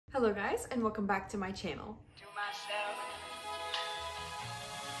Hello guys, and welcome back to my channel. To myself,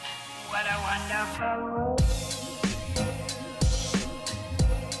 what a wonderful world.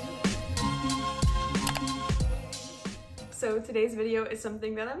 So today's video is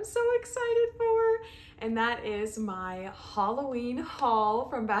something that I'm so excited for, and that is my Halloween haul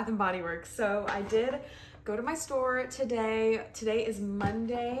from Bath & Body Works. So I did go to my store today. Today is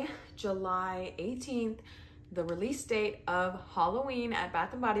Monday, July 18th, the release date of Halloween at Bath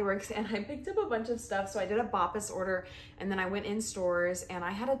 & Body Works, and I picked up a bunch of stuff. So I did a BOPUS order, and then I went in stores, and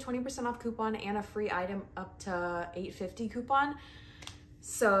I had a 20% off coupon and a free item up to $8.50 coupon.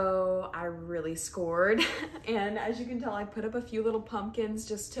 So I really scored. And as you can tell, I put up a few little pumpkins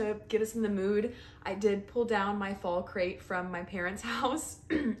just to get us in the mood. I did pull down my fall crate from my parents' house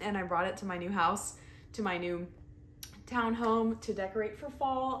and I brought it to my new house, to my new townhome to decorate for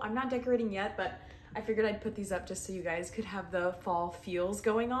fall. I'm not decorating yet, but I figured I'd put these up just so you guys could have the fall feels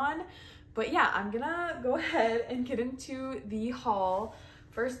going on. But yeah, I'm gonna go ahead and get into the haul.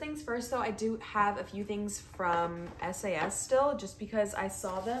 First things first though, I do have a few things from SAS still, just because I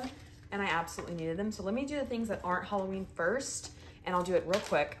saw them and I absolutely needed them. So let me do the things that aren't Halloween first, and I'll do it real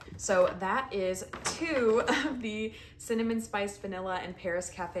quick. So that is 2 of the Cinnamon Spiced Vanilla and Paris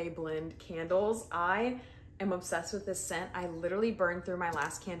Cafe Blend candles. I am obsessed with this scent. I literally burned through my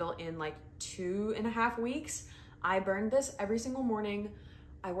last candle in like 2.5 weeks. I burned this every single morning.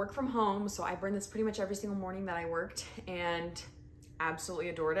 I work from home, so I burned this pretty much every single morning that I worked, and absolutely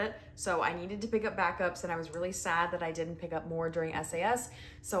adored it. So I needed to pick up backups, and I was really sad that I didn't pick up more during SAS.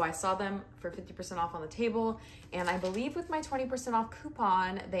 So I saw them for 50% off on the table, and I believe with my 20% off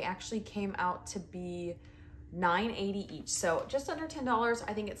coupon, they actually came out to be $9.80 each. So just under $10.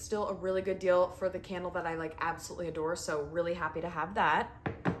 I think it's still a really good deal for the candle that I like absolutely adore. So really happy to have that.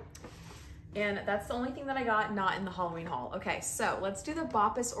 And that's the only thing that I got not in the Halloween haul. Okay, so let's do the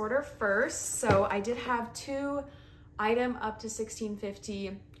BOPUS order first. So I did have 2 item up to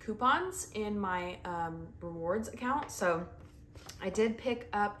 $16.50 coupons in my rewards account. So I did pick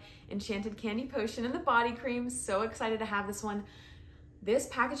up Enchanted Candy Potion and the body cream. So excited to have this one. This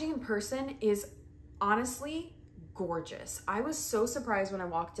packaging in person is honestly gorgeous. I was so surprised when I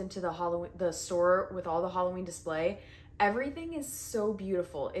walked into the store with all the Halloween display. Everything is so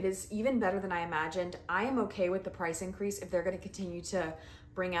beautiful. It is even better than I imagined. I am okay with the price increase if they're going to continue to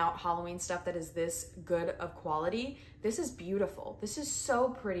bring out Halloween stuff that is this good of quality. This is beautiful. This is so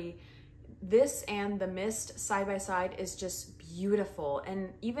pretty. This and the Mist side by side is just beautiful. And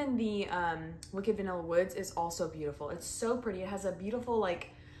even the Wicked Vanilla Woods is also beautiful. It's so pretty. It has a beautiful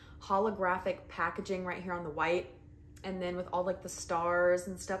like holographic packaging right here on the white, and then with all like the stars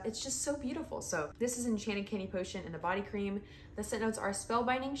and stuff, it's just so beautiful. So this is Enchanted Candy Potion and the body cream. The scent notes are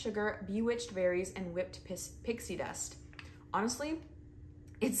spellbinding sugar, bewitched berries, and whipped pixie dust. Honestly,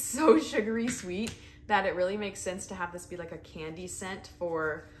 it's so sugary sweet that it really makes sense to have this be like a candy scent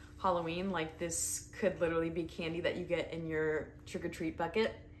for Halloween. Like this could literally be candy that you get in your trick-or-treat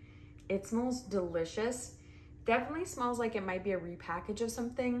bucket. It smells delicious. Definitely smells like it might be a repackage of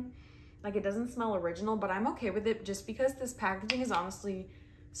something. Like it doesn't smell original, but I'm okay with it just because this packaging is honestly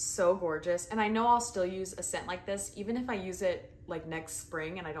so gorgeous. And I know I'll still use a scent like this, even if I use it like next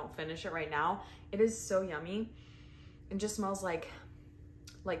spring and I don't finish it right now. It is so yummy. It just smells like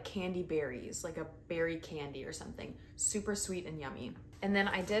candy berries, like a berry candy or something. Super sweet and yummy. And then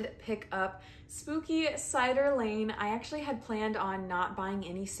I did pick up Spooky Cider Lane. I actually had planned on not buying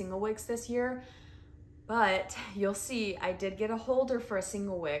any single wicks this year, but you'll see I did get a holder for a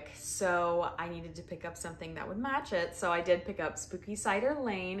single wick, so I needed to pick up something that would match it. So I did pick up Spooky Cider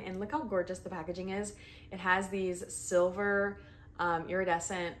Lane, and look how gorgeous the packaging is. It has these silver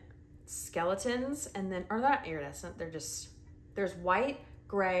iridescent skeletons, and then, or not iridescent, there's white,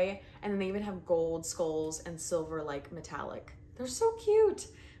 gray, and then they even have gold skulls and silver like metallic. They're so cute.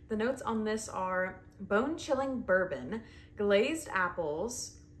 The notes on this are bone-chilling bourbon, glazed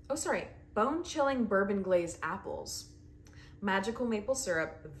apples, bone-chilling bourbon glazed apples, magical maple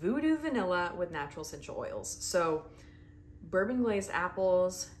syrup, voodoo vanilla with natural essential oils. So bourbon glazed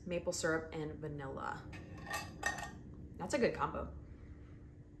apples, maple syrup, and vanilla. That's a good combo.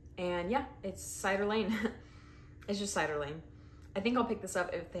 And yeah, it's Cider Lane. It's just Cider Lane. I think I'll pick this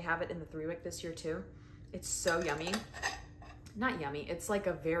up if they have it in the 3-wick this year too. It's so yummy. Not yummy, it's like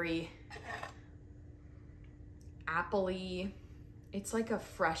a very appley, it's like a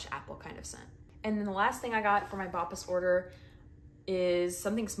fresh apple kind of scent. And then the last thing I got for my BOPUS order is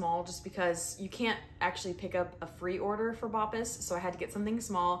something small, just because you can't actually pick up a free order for BOPUS, so I had to get something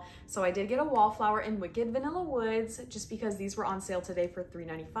small. So I did get a wallflower in Wicked Vanilla Woods, just because these were on sale today for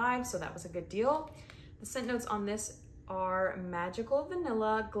 $3.95, so that was a good deal. The scent notes on this are Magical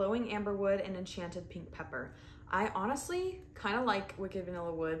Vanilla, Glowing Amberwood, and Enchanted Pink Pepper. I honestly kind of like Wicked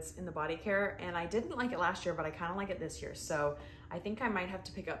Vanilla Woods in the body care, and I didn't like it last year, but I kind of like it this year. So I think I might have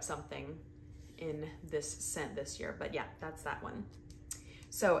to pick up something in this scent this year, but yeah, that's that one.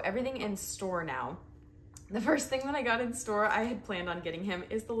 So everything in store now. The first thing that I got in store, I had planned on getting him,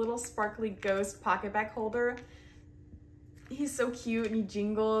 is the little sparkly ghost pocket bag holder. He's so cute and he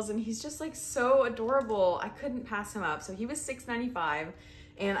jingles and he's just like so adorable. I couldn't pass him up. So he was $6.95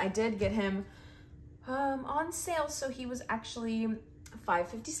 and I did get him on sale. So he was actually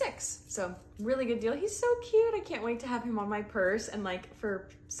 $5.56. So really good deal. He's so cute. I can't wait to have him on my purse and like for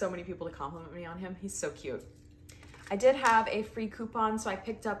so many people to compliment me on him. He's so cute. I did have a free coupon, so I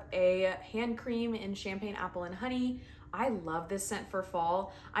picked up a hand cream in Champagne Apple and Honey. I love this scent for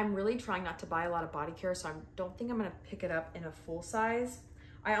fall. I'm really trying not to buy a lot of body care, so I don't think I'm gonna pick it up in a full size.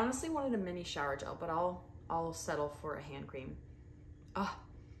 I honestly wanted a mini shower gel, but I'll settle for a hand cream. Oh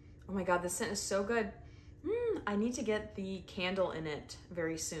my God, this scent is so good. I need to get the candle in it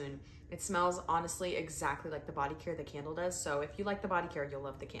very soon. It smells honestly exactly like the body care the candle does, so if you like the body care, you'll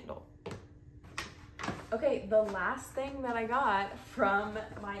love the candle. Okay, the last thing that I got from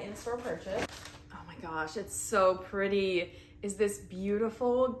my in-store purchase, oh my gosh, it's so pretty, is this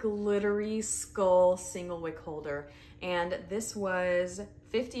beautiful glittery skull single wick holder. And this was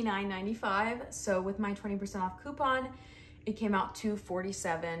 $59.95. So with my 20% off coupon, it came out to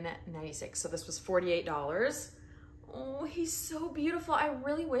 $47.96. So this was $48. Oh, he's so beautiful. I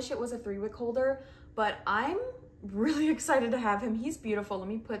really wish it was a 3-wick holder, but I'm really excited to have him. He's beautiful. Let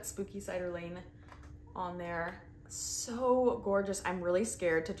me put Spooky Cider Lane on there. So gorgeous. I'm really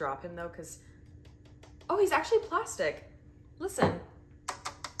scared to drop him though, because oh, he's actually plastic. Listen,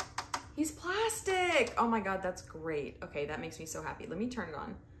 he's plastic. Oh my God, that's great. Okay, that makes me so happy. Let me turn it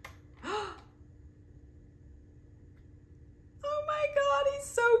on. Oh my God, he's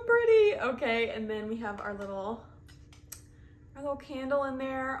so pretty. Okay, and then we have our little candle in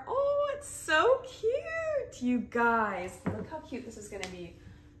there. Oh, it's so cute. You guys, look how cute this is gonna be.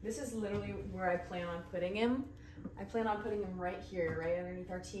 This is literally where I plan on putting him. I plan on putting him right here, right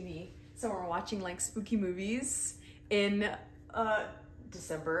underneath our TV. So we're watching like spooky movies in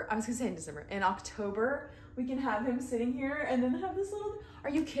December. I was gonna say in December. In October, we can have him sitting here and then have this little,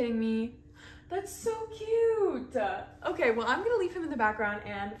 are you kidding me? That's so cute. Okay, well, I'm gonna leave him in the background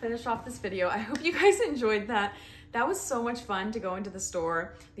and finish off this video. I hope you guys enjoyed that. That was so much fun to go into the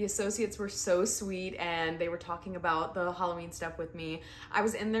store. The associates were so sweet and they were talking about the Halloween stuff with me. I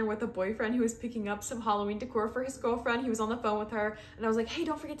was in there with a boyfriend who was picking up some Halloween decor for his girlfriend. He was on the phone with her and I was like, hey,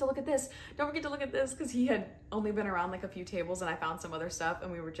 don't forget to look at this. Don't forget to look at this, because he had only been around like a few tables and I found some other stuff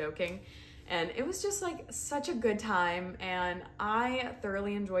and we were joking. And it was just like such a good time and I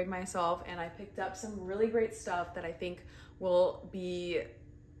thoroughly enjoyed myself and I picked up some really great stuff that I think will be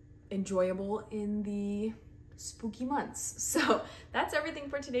enjoyable in the spooky months. So that's everything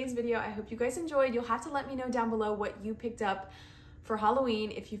for today's video. I hope you guys enjoyed. You'll have to let me know down below what you picked up for Halloween,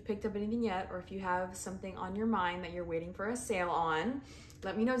 if you've picked up anything yet, or if you have something on your mind that you're waiting for a sale on.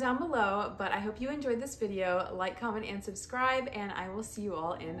 Let me know down below, but I hope you enjoyed this video. Like, comment, and subscribe, and I will see you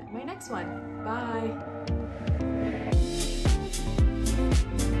all in my next one. Bye.